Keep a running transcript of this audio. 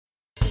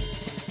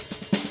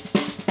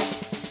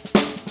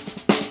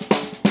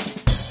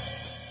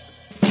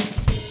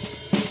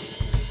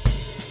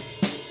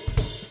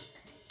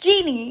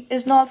Genie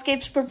is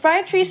KNOLSKAPE's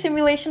proprietary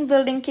simulation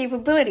building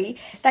capability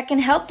that can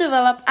help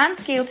develop and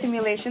scale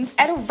simulations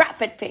at a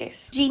rapid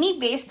pace.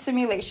 Genie-based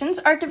simulations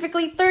are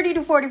typically 30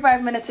 to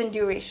 45 minutes in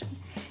duration.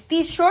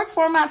 These short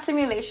format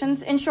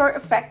simulations ensure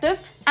effective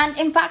and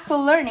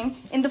impactful learning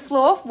in the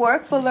flow of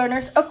work for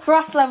learners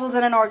across levels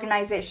in an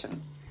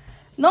organization.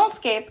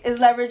 KNOLSKAPE is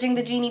leveraging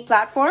the Genie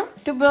platform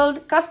to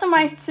build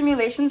customized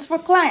simulations for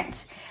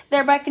clients,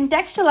 thereby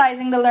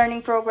contextualizing the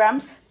learning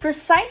programs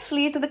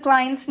precisely to the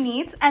client's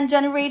needs and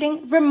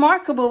generating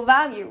remarkable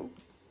value.